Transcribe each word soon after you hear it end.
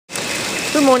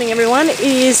morning everyone. It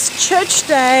is church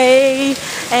day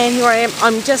and here I am.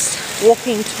 I'm just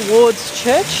walking towards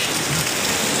church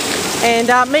and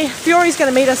Fiore's going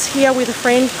to meet us here with a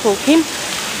friend called Kim.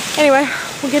 Anyway,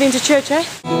 we'll get into church, eh?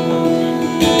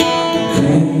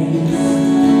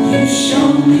 You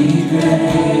show me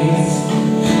grace,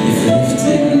 you've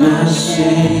lifted my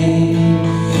shame,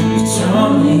 you've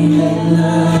taught me that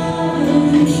love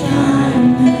and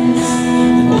kindness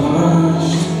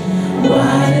washed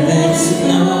white as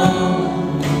snow.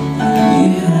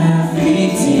 You have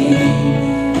redeemed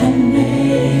and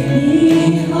made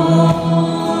me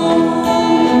whole.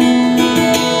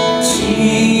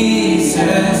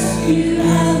 Jesus, you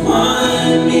have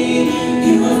won me,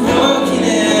 you have broken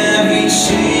every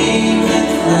chain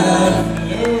with love.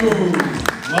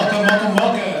 Welcome.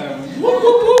 Whoop,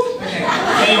 whoop, whoop. Okay,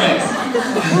 anyways.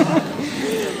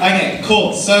 Okay, cool.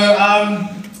 So,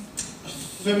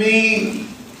 for me,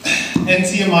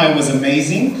 NTMI was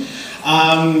amazing.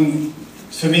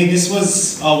 For me, this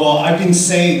was, well, I've been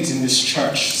saved in this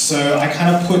church, so I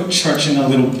kind of put church in a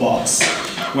little box,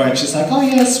 where it's just like, oh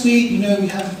yeah, sweet, you know,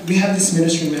 we have this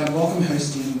ministry, we have welcome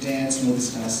hosting, dance, and all this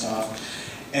kind of stuff.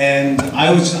 And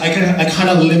I kind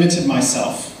of limited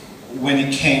myself when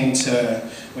it came to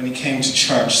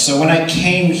church. So when I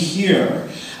came here,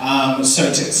 to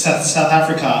South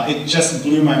Africa, it just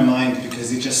blew my mind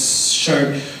because it just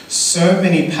showed so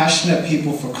many passionate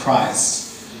people for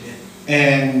Christ,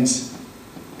 and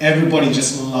everybody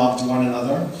just loved one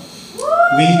another.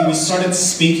 We started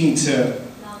speaking to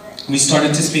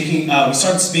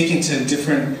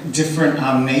different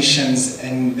nations,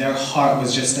 and their heart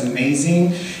was just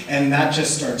amazing, and that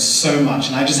just stirred so much.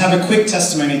 And I just have a quick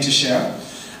testimony to share.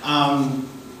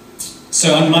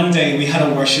 So on Monday we had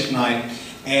a worship night,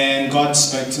 and God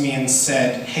spoke to me and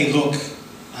said, "Hey, look,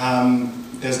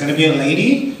 there's going to be a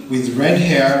lady with red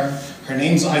hair. Her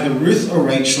name's either Ruth or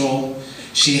Rachel.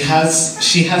 She has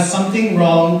something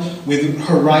wrong with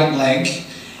her right leg,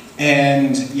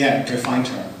 and yeah, go find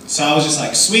her." So I was just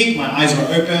like, sweet, my eyes were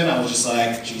open, I was just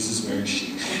like, Jesus, where is she?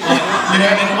 You know,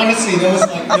 and honestly,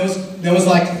 there was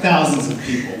like thousands of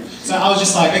people. So I was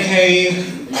just like, okay,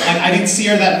 I didn't see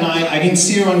her that night, I didn't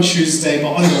see her on Tuesday,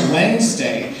 but on the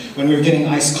Wednesday, when we were getting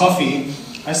iced coffee,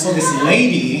 I saw this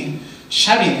lady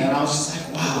chatting, and I was just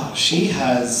like, wow, she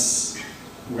has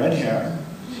red hair.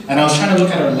 And I was trying to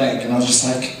look at her leg, and I was just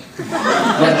like,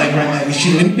 right leg, is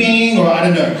she limping, or I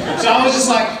don't know. So I was just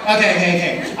like,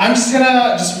 okay, I'm just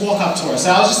gonna walk up to her.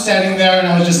 So I was just standing there, and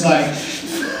I was just like,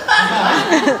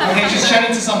 okay, she's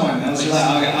chatting to someone. And I was just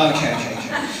like, okay.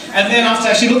 And then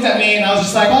after, she looked at me, and I was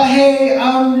just like, oh, hey,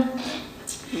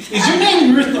 is your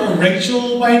name Ruth or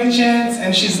Rachel by any chance?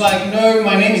 And she's like, no,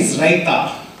 my name is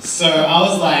Reita. So I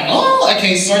was like, oh,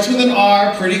 okay, starts with an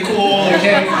R, pretty cool,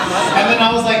 okay. And then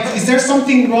I was like, is there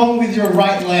something wrong with your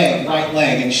right leg?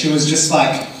 And she was just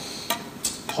like,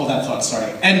 hold that thought,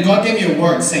 sorry. And God gave me a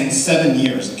word saying 7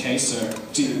 years, okay, so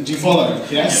do you follow?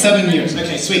 Yeah, 7 years,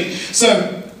 okay, sweet.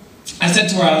 So I said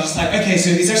to her, I was just like, okay,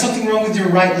 so is there something wrong with your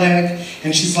right leg?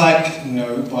 And she's like,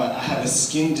 no, but I have a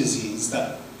skin disease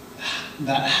that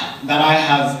I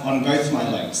have on both my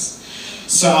legs.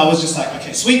 So I was just like,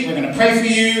 okay, sweet, we're going to pray for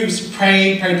you. Just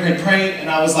pray. And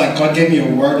I was like, God gave me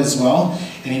a word as well,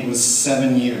 and it was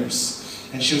 7 years.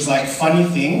 And she was like, funny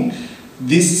thing,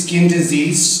 this skin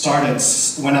disease started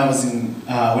when I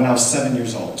was 7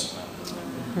 years old.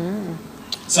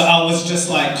 So I was just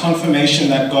like confirmation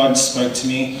that God spoke to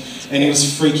me, and it was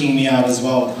freaking me out as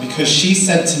well, because she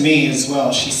said to me as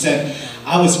well, she said,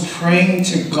 I was praying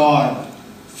to God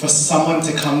for someone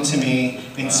to come to me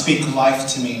and speak life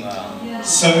to me.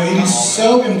 So it is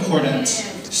so important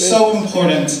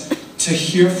to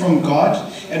hear from God.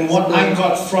 And what I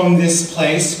got from this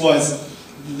place was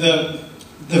the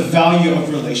value of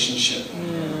relationship.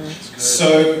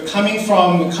 So coming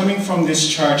from this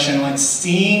church and like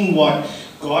seeing what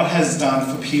God has done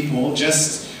for people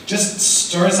just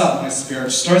stirs up my spirit,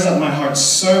 stirs up my heart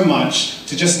so much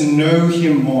to just know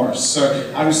Him more.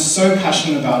 So I was so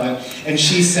passionate about it. And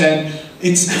she said,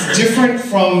 it's different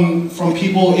from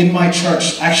people in my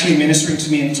church actually ministering to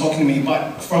me and talking to me,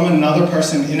 but from another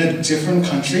person in a different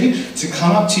country to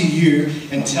come up to you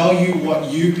and tell you what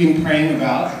you've been praying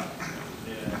about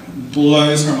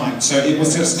blows her mind. So it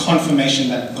was just confirmation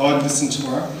that God listened to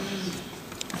her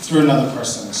through another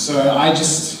person. So I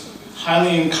just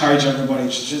highly encourage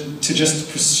everybody to just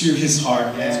pursue His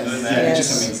heart. And yeah, it's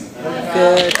just amazing.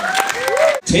 Good.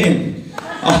 Tim.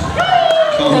 Oh,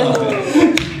 come on.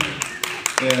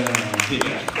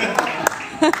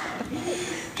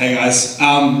 Hey guys,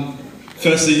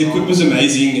 firstly the clip was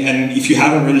amazing, and if you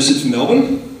haven't registered for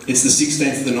Melbourne, it's the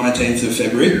 16th to the 19th of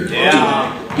February.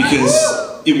 Yeah.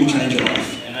 Because it will change your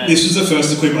life. This was the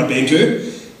first equip I'd been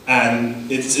to,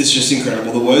 and it's just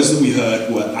incredible. The words that we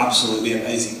heard were absolutely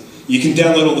amazing. You can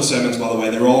download all the sermons, by the way.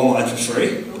 They're all online for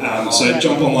free. So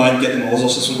jump online, get them all. There's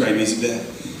also some great music there.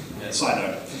 Side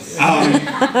note.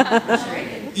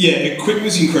 Yeah, Equip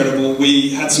was incredible.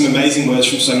 We had some amazing words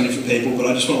from so many different people, but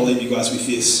I just want to leave you guys with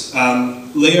this.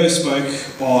 Leo spoke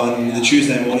on the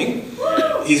Tuesday morning.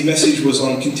 His message was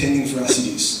on contending for our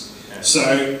cities.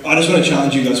 So I just want to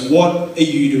challenge you guys, what are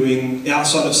you doing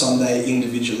outside of Sunday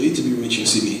individually to be reaching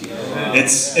Sydney?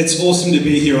 It's awesome to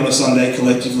be here on a Sunday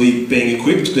collectively being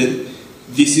equipped, but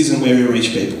this isn't where we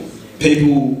reach people.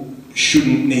 People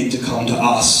shouldn't need to come to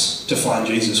us to find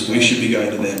Jesus. We should be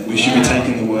going to them. We should be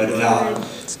taking the word out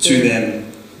to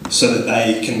them so that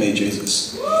they can meet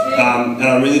Jesus. And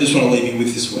I really just want to leave you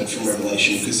with this word from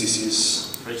Revelation, because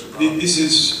this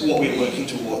is what we're working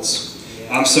towards.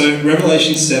 So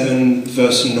Revelation 7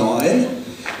 verse 9,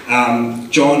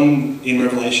 John in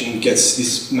Revelation gets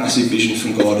this massive vision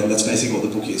from God, and that's basically what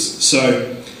the book is.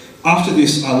 So after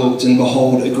this I looked, and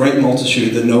behold, a great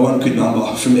multitude that no one could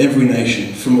number, from every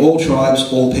nation, from all tribes,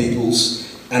 all peoples,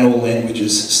 and all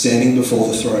languages, standing before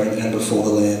the throne and before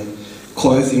the Lamb,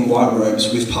 clothed in white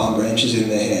robes with palm branches in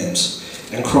their hands.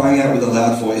 And crying out with a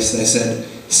loud voice, they said,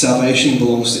 "Salvation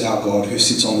belongs to our God who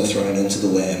sits on the throne and to the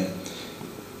Lamb."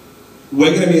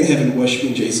 We're going to be in heaven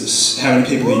worshipping Jesus. How many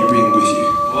people are you bringing with you?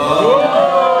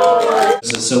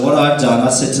 So what I've done, I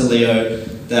said to Leo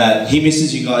that he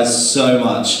misses you guys so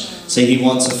much. So he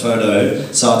wants a photo.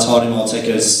 So I told him I'll take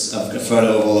a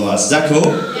photo of all of us. Is that cool?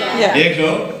 Yeah. Yeah,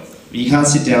 cool. But you can't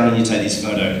sit down when you take this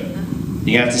photo. You're going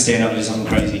to have to stand up and do something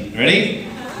crazy. Ready?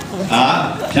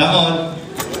 Come on.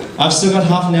 I've still got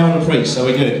half an hour to preach, so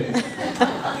we're good.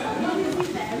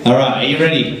 Alright, are you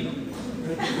ready?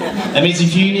 That means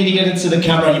if you need to get into the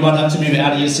camera, you might have to move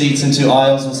out of your seats into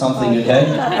aisles or something, okay?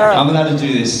 I'm going to have to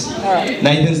do this.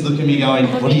 Nathan's looking at me going,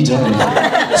 "What are you doing?"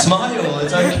 Smile,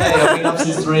 it's okay. I've been up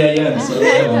since 3 a.m. So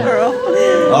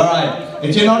Alright,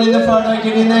 if you're not in the photo,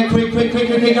 get in there quick.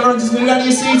 Come on, just move out of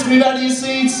your seats,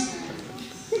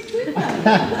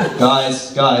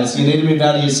 Guys, you need to move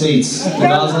out of your seats. The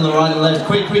guys on the right and left,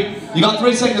 quick. You got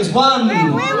 3 seconds. 1, 2,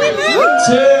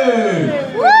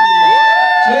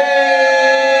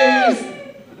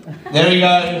 there you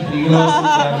go. You can all sit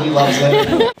down. He loves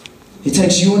it. It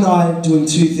takes you and I doing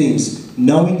 2 things: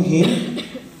 knowing Him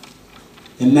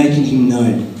and making Him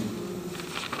known.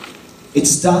 It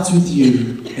starts with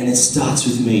you and it starts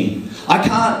with me. I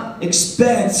can't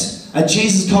expect a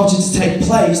Jesus culture to take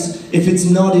place if it's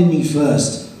not in me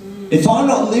first. If I'm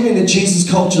not living a Jesus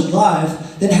cultured life,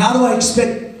 then how do I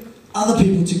expect other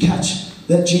people to catch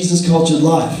that Jesus cultured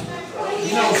life?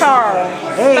 Carl,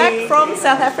 back from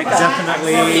South Africa.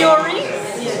 Definitely. Fiore,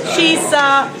 she's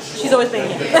always been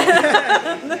here.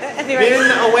 Anyway.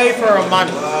 Been away for a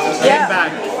month. Yeah. Came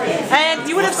back. And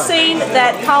you would have seen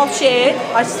that Carl shared,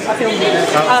 I filmed it,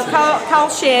 Carl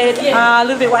shared a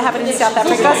little bit what happened in South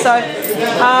Africa, so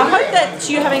I hope that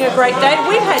you're having a great day.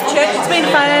 We've had church, it's been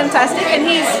fantastic, and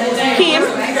here's Kim.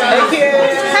 Thank you.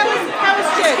 How was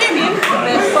church, Kim?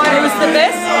 It was the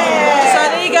best? So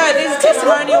there you go, there's a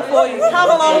testimonial for you. Come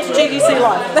along to GDC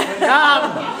Live.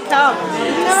 Come.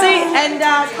 See, and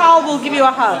Carl will give you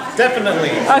a hug. Definitely.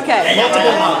 Okay.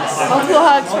 Multiple hugs. Multiple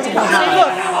hugs from Carl. See,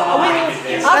 look,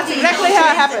 that's exactly how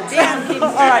it happens.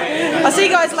 All right. I'll see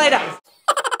you guys later.